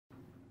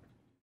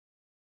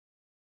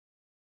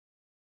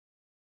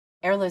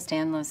Ehlers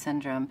Danlos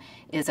syndrome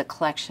is a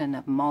collection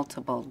of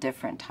multiple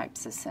different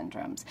types of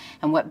syndromes.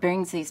 And what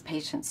brings these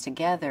patients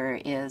together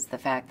is the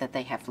fact that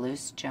they have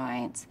loose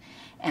joints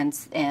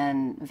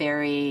and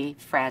very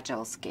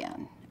fragile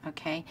skin,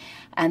 okay?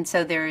 And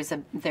so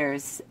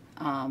there's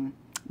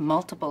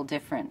multiple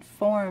different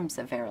forms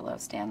of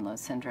Ehlers Danlos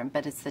syndrome,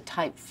 but it's the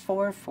type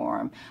 4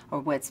 form,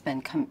 or what's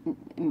been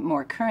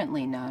more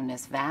currently known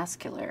as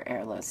vascular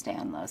Ehlers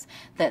Danlos,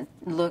 that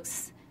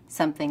looks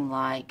something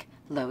like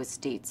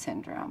Loeys-Dietz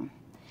syndrome.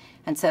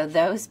 And so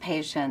those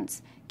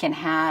patients can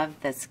have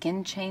the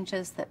skin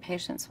changes that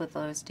patients with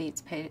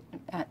Loeys-Dietz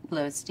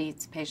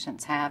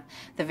patients have,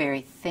 the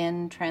very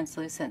thin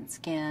translucent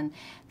skin,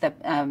 the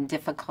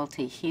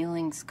difficulty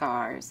healing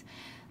scars.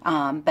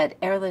 But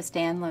Ehlers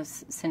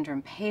Danlos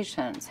syndrome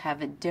patients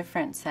have a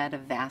different set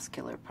of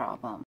vascular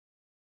problems.